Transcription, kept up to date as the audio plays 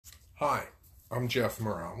Hi, I'm Jeff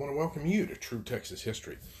Murrah. I want to welcome you to True Texas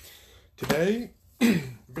History. Today, we're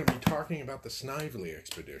going to be talking about the Snively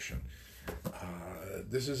Expedition.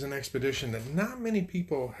 This is an expedition that not many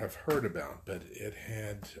people have heard about, but it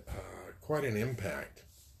had quite an impact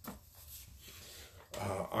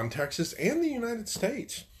on Texas and the United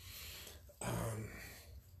States.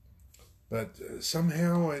 But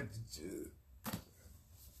somehow it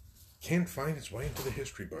can't find its way into the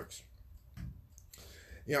history books.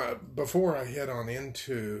 Before I head on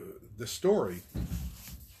into the story,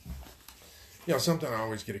 something I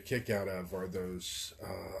always get a kick out of are those,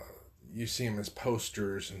 you see them as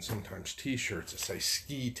posters and sometimes t-shirts that say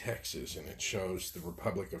Ski Texas, and it shows the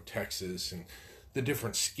Republic of Texas and the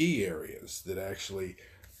different ski areas that actually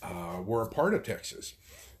were a part of Texas.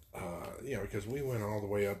 Because we went all the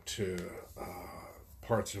way up to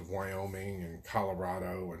parts of Wyoming and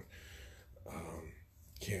Colorado and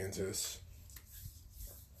Kansas,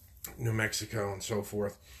 New Mexico, and so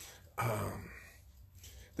forth.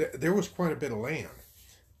 There was quite a bit of land,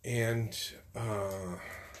 and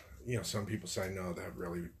some people say no, that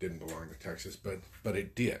really didn't belong to Texas, but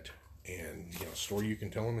it did. And story you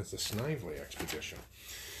can tell them is the Snively Expedition.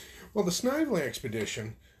 Well, the Snively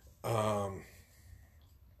Expedition, it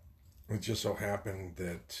just so happened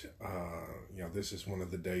that this is one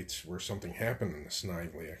of the dates where something happened in the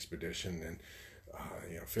Snively Expedition, and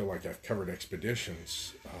I feel like I've covered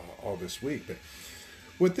expeditions all this week. But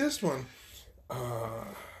with this one,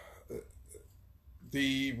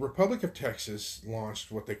 the Republic of Texas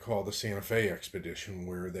launched what they call the Santa Fe Expedition,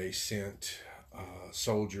 where they sent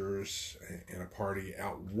soldiers and a party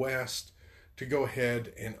out west to go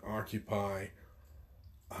ahead and occupy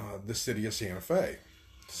the city of Santa Fe,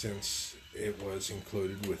 since it was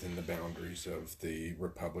included within the boundaries of the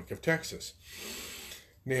Republic of Texas.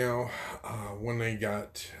 Now, when they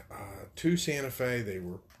got to Santa Fe, they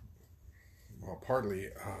were partly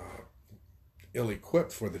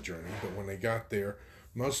ill-equipped for the journey, but when they got there,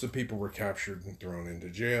 most of the people were captured and thrown into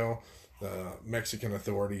jail. The Mexican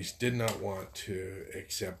authorities did not want to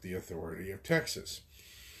accept the authority of Texas,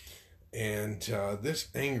 and this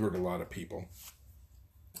angered a lot of people.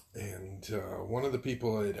 And one of the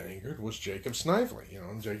people it angered was Jacob Snively.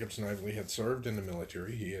 Jacob Snively had served in the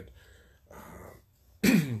military. He had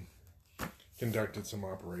conducted some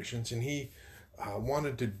operations, and he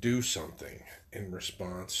wanted to do something in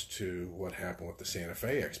response to what happened with the Santa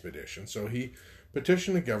Fe expedition. So he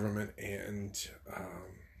petitioned the government, and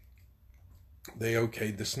they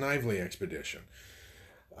okayed the Snively expedition.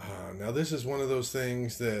 Now, this is one of those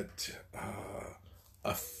things that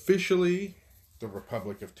officially the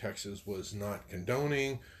Republic of Texas was not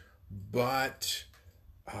condoning, but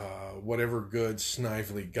whatever goods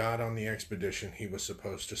Snively got on the expedition, he was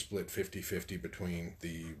supposed to split 50-50 between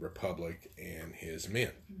the Republic and his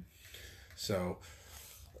men. So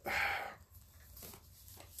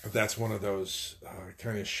that's one of those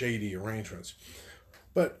kind of shady arrangements.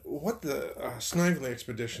 But what the Snively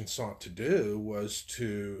expedition sought to do was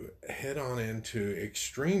to head on into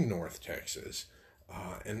extreme North Texas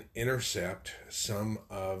and intercept some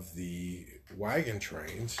of the wagon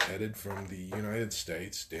trains headed from the United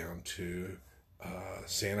States down to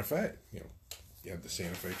Santa Fe. You had the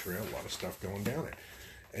Santa Fe Trail, a lot of stuff going down it.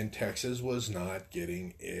 And Texas was not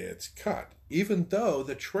getting its cut, even though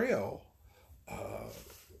the trail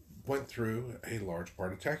went through a large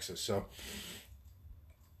part of Texas. So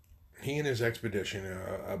he and his expedition,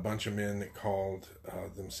 a bunch of men that called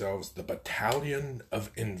themselves the Battalion of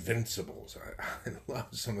Invincibles. I love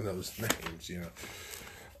some of those names,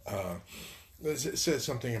 It says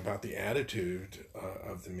something about the attitude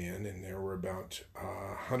of the men, and there were about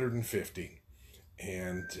 150.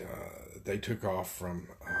 And they took off from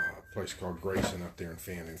a place called Grayson up there in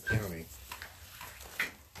Fannin County.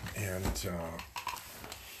 And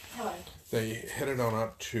they headed on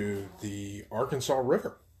up to the Arkansas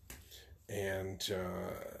River. And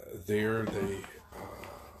there they,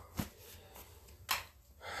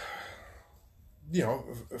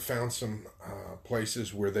 found some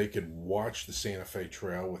places where they could watch the Santa Fe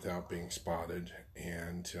Trail without being spotted.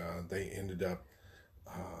 And they ended up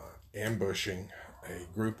ambushing a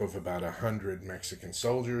group of about 100 Mexican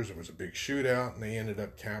soldiers. It was a big shootout, and they ended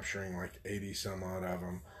up capturing like 80 some odd of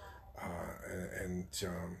them.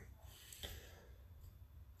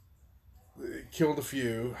 Killed a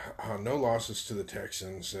few, no losses to the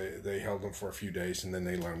Texans. They held them for a few days, and then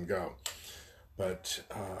they let them go. But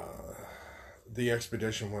the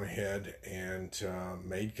expedition went ahead and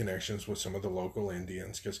made connections with some of the local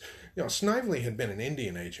Indians, because Snively had been an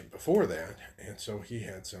Indian agent before that, and so he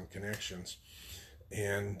had some connections.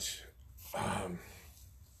 And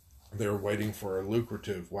They were waiting for a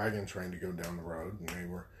lucrative wagon train to go down the road, and they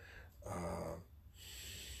were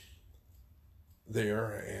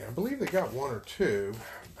there, and I believe they got one or two,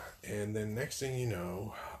 and then next thing you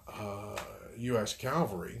know, U.S.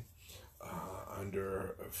 Cavalry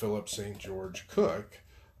under Philip St. George Cooke,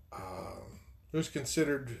 who's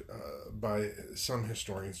considered by some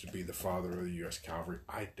historians to be the father of the U.S. Cavalry.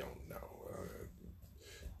 I don't know.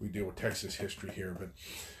 We deal with Texas history here, but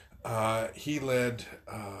he led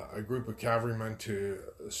a group of cavalrymen to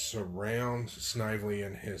surround Snively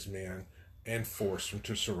and his men and force them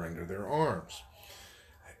to surrender their arms,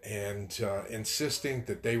 and insisting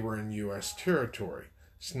that they were in U.S. territory.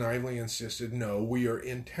 Snively insisted, no, we are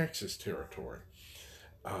in Texas territory.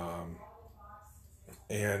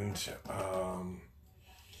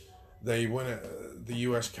 The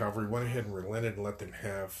U.S. cavalry went ahead and relented and let them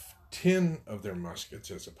have 10 of their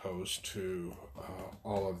muskets as opposed to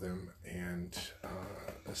all of them, and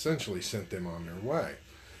essentially sent them on their way.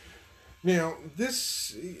 Now,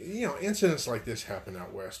 incidents like this happen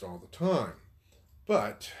out west all the time,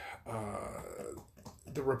 but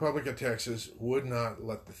the Republic of Texas would not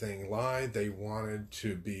let the thing lie. They wanted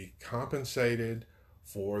to be compensated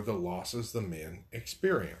for the losses the men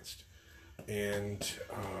experienced. And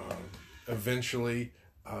eventually,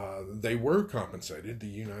 they were compensated. The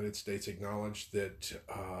United States acknowledged that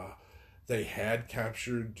they had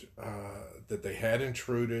captured, that they had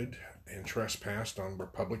intruded and trespassed on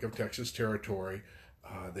Republic of Texas territory.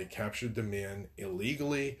 They captured the men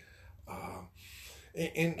illegally.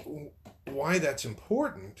 And why that's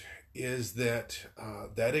important is that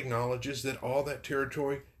that acknowledges that all that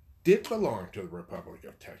territory did belong to the Republic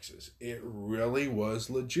of Texas. It really was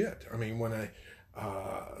legit. I mean, when a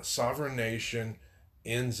sovereign nation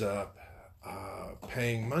ends up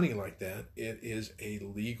paying money like that, it is a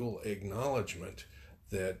legal acknowledgement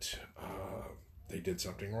that they did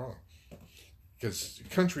something wrong. Because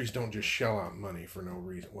countries don't just shell out money for no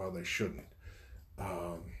reason. Well, they shouldn't.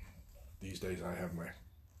 These days I have my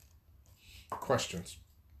questions.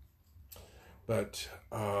 But,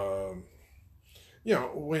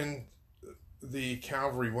 when the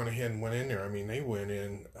cavalry went ahead and went in there, I mean, they went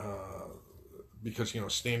in because,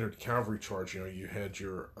 standard cavalry charge, you had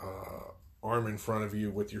your arm in front of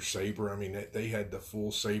you with your saber. I mean, they had the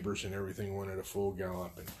full sabers and everything, went at a full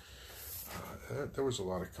gallop, and there was a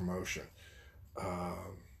lot of commotion.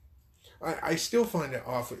 I still find it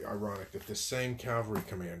awfully ironic that the same cavalry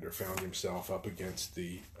commander found himself up against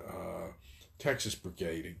the Texas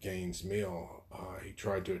Brigade at Gaines Mill. He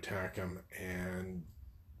tried to attack him and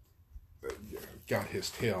got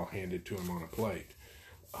his tail handed to him on a plate.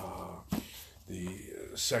 The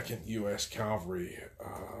 2nd U.S. Cavalry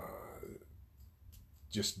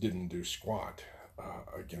just didn't do squat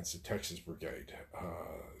against the Texas Brigade.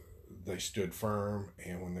 They stood firm,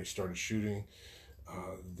 and when they started shooting,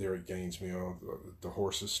 there at Gaines Mill, the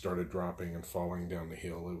horses started dropping and falling down the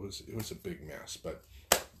hill. It was a big mess. But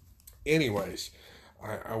anyways,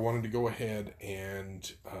 I wanted to go ahead and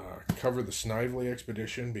cover the Snively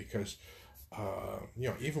Expedition because,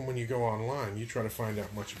 even when you go online, you try to find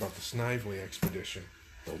out much about the Snively Expedition.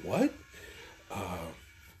 The what?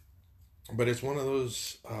 But it's one of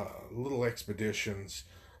those little expeditions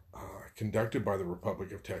conducted by the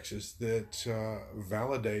Republic of Texas that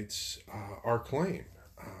validates our claim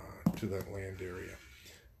to that land area.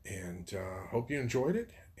 And hope you enjoyed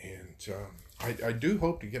it. And I do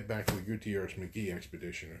hope to get back to the Gutierrez-McGee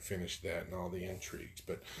expedition and finish that and all the intrigues.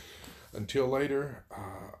 But until later,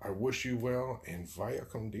 I wish you well, and vaya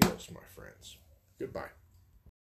con Dios, my friends. Goodbye.